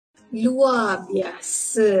luar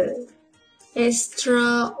biasa,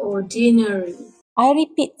 extraordinary. I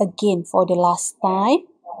repeat again for the last time.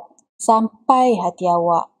 Sampai hati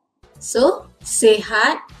awak. So,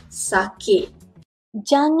 sihat, sakit.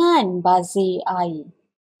 Jangan bazir air.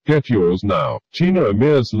 Get yours now. Tina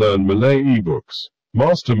Amir's Learn Malay eBooks.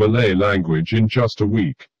 Master Malay language in just a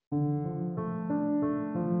week.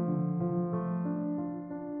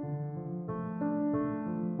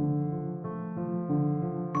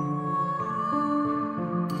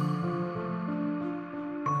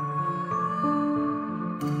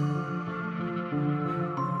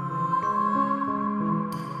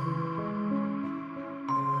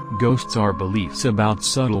 Ghosts are beliefs about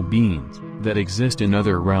subtle beings that exist in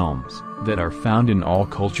other realms, that are found in all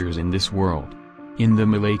cultures in this world. In the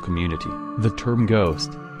Malay community, the term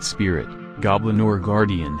ghost, spirit, goblin or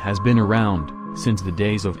guardian has been around since the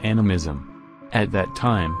days of animism. At that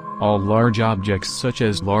time, all large objects such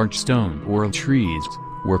as large stone or trees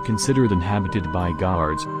were considered inhabited by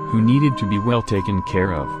guards, who needed to be well taken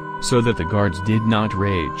care of, so that the guards did not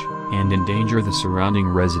rage and endanger the surrounding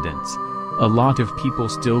residents. A lot of people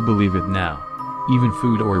still believe it now. Even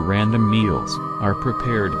food or random meals are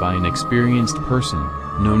prepared by an experienced person,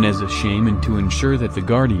 known as a shaman, to ensure that the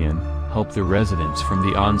guardian help the residents from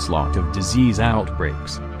the onslaught of disease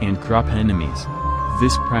outbreaks and crop enemies.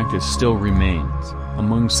 This practice still remains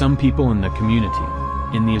among some people in the community.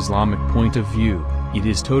 In the Islamic point of view, it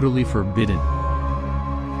is totally forbidden.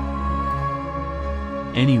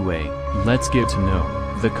 Anyway, let's get to know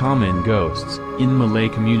the common ghosts in Malay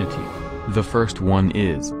community. The first one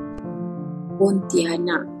is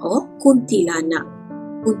Pontianak or kuntilanak.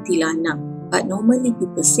 Kuntilanak, but normally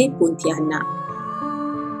people say Pontianak.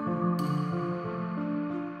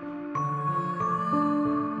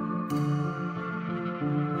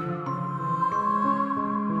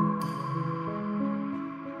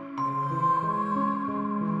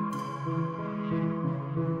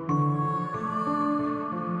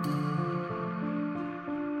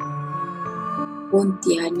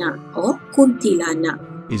 Pontianak or kuntilanak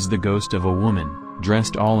is the ghost of a woman,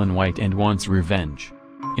 dressed all in white and wants revenge.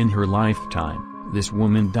 In her lifetime, this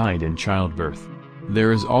woman died in childbirth.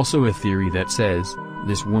 There is also a theory that says,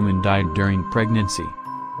 this woman died during pregnancy.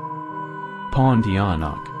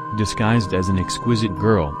 Pontianak, disguised as an exquisite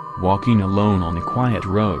girl, walking alone on a quiet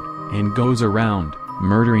road, and goes around,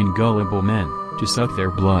 murdering gullible men, to suck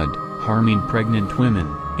their blood, harming pregnant women,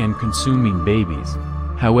 and consuming babies.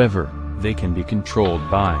 However, they can be controlled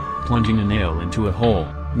by plunging a nail into a hole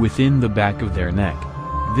within the back of their neck.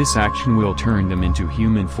 This action will turn them into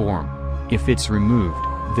human form. If it's removed,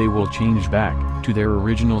 they will change back to their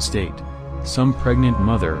original state. Some pregnant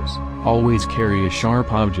mothers always carry a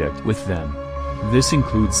sharp object with them. This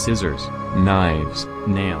includes scissors, knives,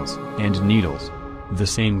 nails, and needles. The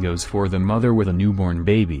same goes for the mother with a newborn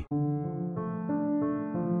baby.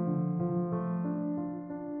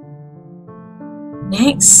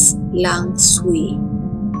 Next, lang sui.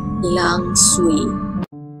 Lang sui.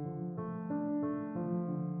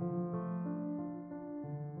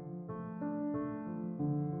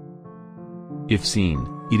 If seen,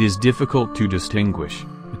 it is difficult to distinguish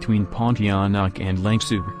between Pontianak and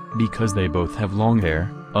Langsur, because they both have long hair,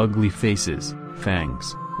 ugly faces,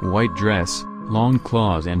 fangs, white dress, long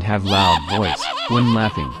claws, and have loud voice when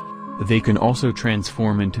laughing. They can also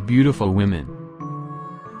transform into beautiful women.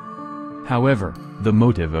 However, the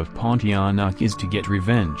motive of Pontianak is to get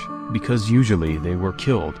revenge, because usually they were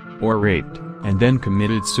killed, or raped, and then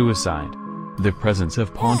committed suicide. The presence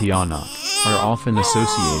of Pontianak are often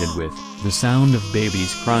associated with the sound of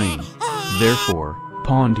babies crying. Therefore,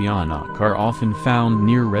 Pontianak are often found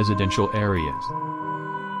near residential areas.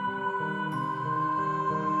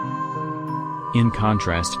 In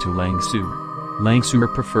contrast to Langsur, Langsur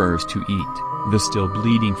prefers to eat the still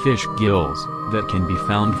bleeding fish gills that can be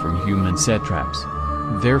found from human satraps.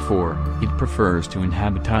 Therefore, it prefers to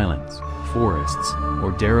inhabit islands, forests,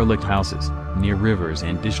 or derelict houses near rivers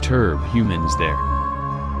and disturb humans there.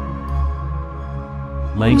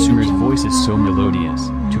 Langsur's voice is so melodious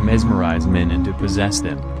to mesmerize men and to possess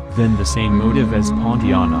them. Then the same motive as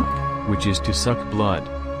Pontianak, which is to suck blood.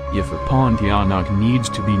 If a Pontianak needs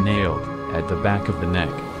to be nailed at the back of the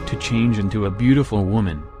neck to change into a beautiful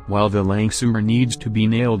woman, while the Langsur needs to be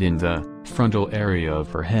nailed in the frontal area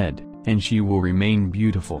of her head, and she will remain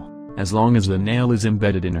beautiful as long as the nail is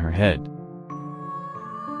embedded in her head.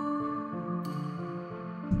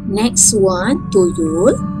 Next one,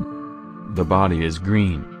 tuyul. The body is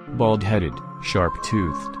green, bald-headed,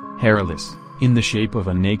 sharp-toothed, hairless, in the shape of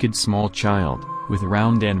a naked small child, with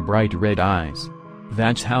round and bright red eyes.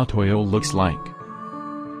 That's how Toyol looks like.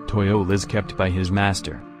 Toyol is kept by his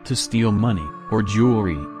master, to steal money, or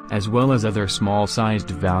jewelry, as well as other small-sized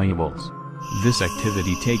valuables. This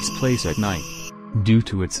activity takes place at night. Due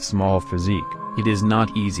to its small physique, it is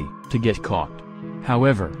not easy to get caught.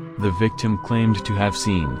 However, the victim claimed to have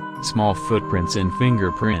seen small footprints and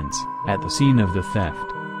fingerprints at the scene of the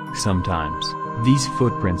theft. Sometimes, these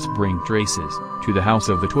footprints bring traces to the house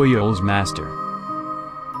of the Toyol's master.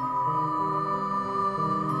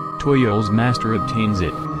 Toyol's master obtains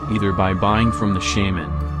it, either by buying from the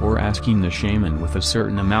shaman, or asking the shaman with a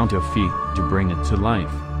certain amount of fee to bring it to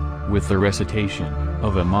life. With the recitation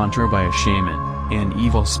of a mantra by a shaman, an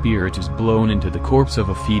evil spirit is blown into the corpse of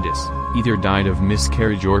a fetus, either died of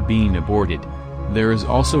miscarriage or being aborted. There is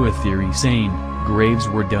also a theory saying graves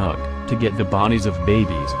were dug to get the bodies of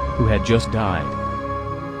babies who had just died.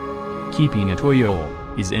 Keeping a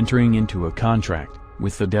Toyol is entering into a contract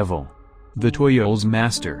with the devil. The Toyol's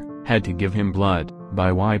master had to give him blood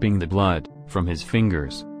by wiping the blood from his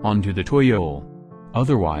fingers onto the Toyol.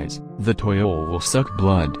 Otherwise, the Toyol will suck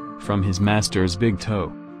blood from his master's big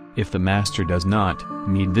toe. If the master does not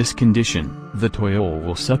meet this condition, the Toyol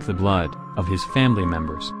will suck the blood of his family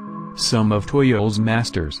members. Some of Toyol's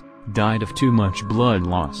masters died of too much blood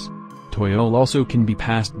loss. Toyol also can be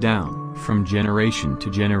passed down from generation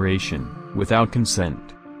to generation without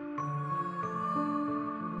consent.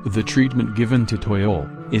 The treatment given to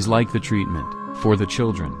Toyol is like the treatment for the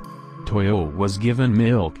children. Toyol was given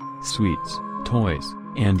milk, sweets, toys,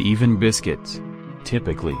 and even biscuits.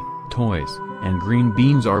 Typically, toys and green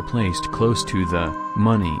beans are placed close to the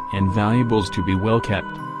money and valuables to be well kept.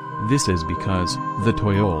 This is because the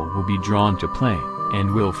Toyol will be drawn to play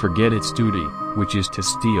and will forget its duty, which is to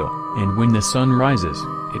steal, and when the sun rises,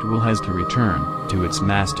 it will has to return to its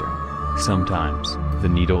master. Sometimes, the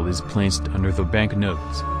needle is placed under the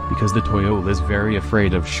banknotes, because the Toyol is very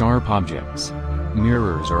afraid of sharp objects.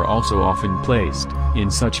 Mirrors are also often placed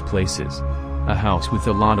in such places. A house with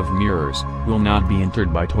a lot of mirrors will not be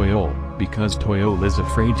entered by Toyol, because Toyol is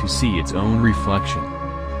afraid to see its own reflection.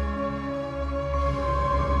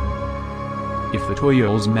 If the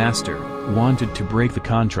Toyol's master wanted to break the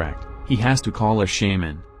contract, he has to call a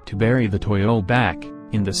shaman to bury the Toyol back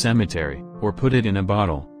in the cemetery, or put it in a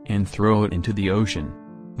bottle and throw it into the ocean.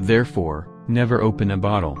 Therefore, never open a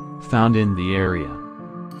bottle found in the area.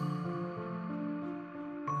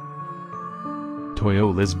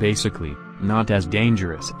 Toyol is basically not as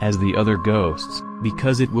dangerous as the other ghosts,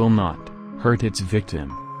 because it will not hurt its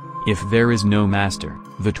victim. If there is no master,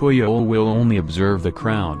 the Toyol will only observe the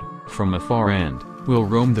crowd from afar and will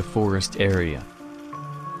roam the forest area.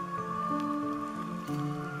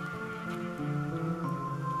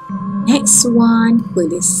 Next one,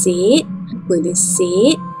 Pelesit.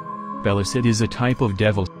 Pelesit is a type of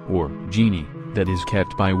devil, or genie, that is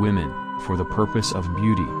kept by women, for the purpose of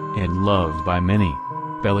beauty, and loved by many.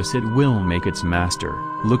 Pelesit will make its master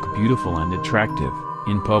look beautiful and attractive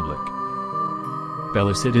in public.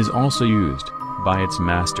 Pelesit is also used by its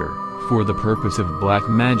master for the purpose of black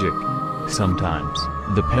magic. Sometimes,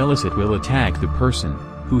 the Pelesit will attack the person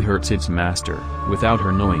who hurts its master without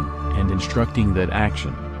her knowing and instructing that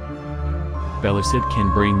action. Pelesit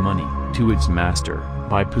can bring money to its master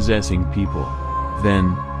by possessing people.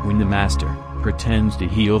 Then, when the master pretends to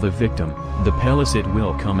heal the victim, the Pelesit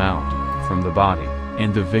will come out from the body,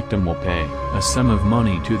 and the victim will pay a sum of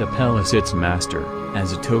money to the Pelisit's master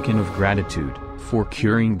as a token of gratitude for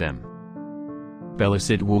curing them.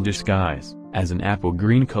 Pelesit will disguise as an apple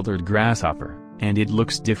green colored grasshopper, and it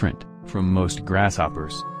looks different from most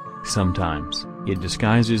grasshoppers. Sometimes, it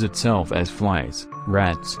disguises itself as flies,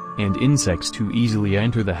 rats, and insects to easily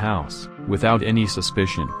enter the house without any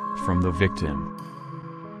suspicion from the victim.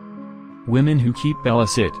 Women who keep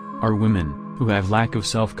Pelesit are women who have lack of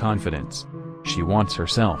self-confidence. She wants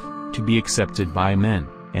herself to be accepted by men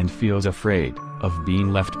and feels afraid of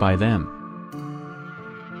being left by them.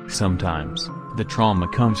 Sometimes, the trauma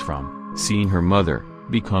comes from seeing her mother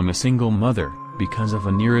become a single mother because of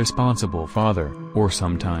an irresponsible father, or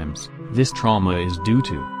sometimes, this trauma is due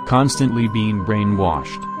to constantly being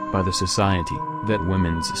brainwashed by the society that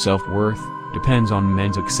women's self-worth depends on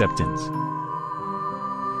men's acceptance.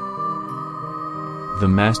 The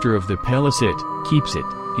master of the Pelesit keeps it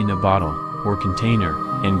in a bottle or container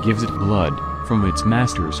and gives it blood from its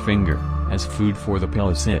master's finger as food for the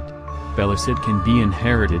Pelesit. Pelesit can be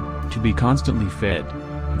inherited to be constantly fed.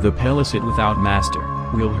 The Pelesit without master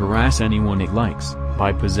will harass anyone it likes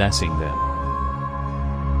by possessing them.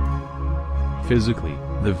 Physically,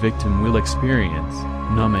 the victim will experience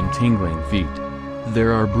numb and tingling feet.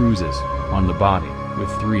 There are bruises on the body with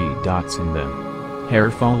 3 dots in them,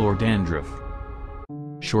 hair fall or dandruff,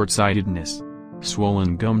 short-sightedness,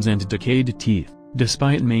 swollen gums and decayed teeth.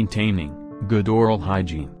 Despite maintaining good oral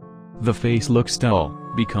hygiene, the face looks dull,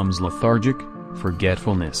 becomes lethargic,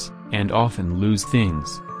 forgetfulness, and often lose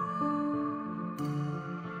things.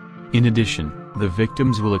 In addition, the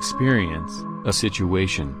victims will experience a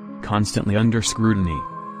situation constantly under scrutiny.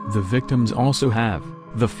 The victims also have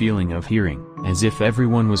the feeling of hearing as if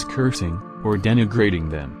everyone was cursing or denigrating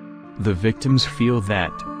them. The victims feel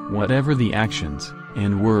that whatever the actions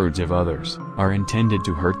and words of others are intended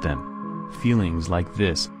to hurt them. Feelings like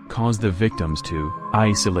this cause the victims to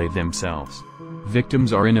isolate themselves.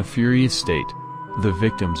 Victims are in a furious state. The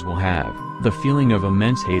victims will have the feeling of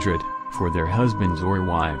immense hatred for their husbands or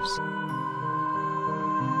wives.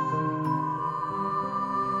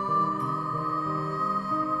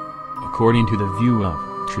 According to the view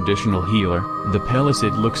of traditional healer, the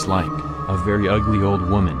Pelisit looks like a very ugly old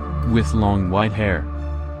woman with long white hair.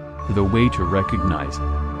 The way to recognize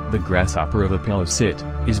the grasshopper of a Pelisit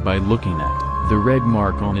is by looking at the red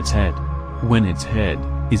mark on its head. When its head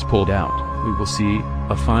is pulled out, we will see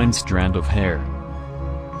a fine strand of hair.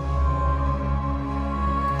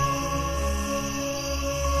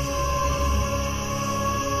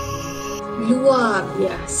 Luar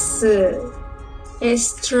biasa.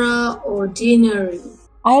 Extraordinary.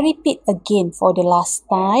 I repeat again for the last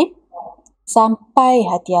time. Sampai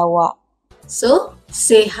hati awak. So,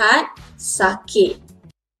 sehat, sakit.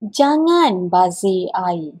 Jangan bazir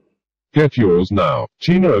air. Get yours now.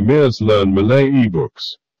 Tina Amir's Learn Malay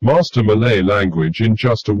eBooks. Master Malay language in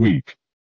just a week.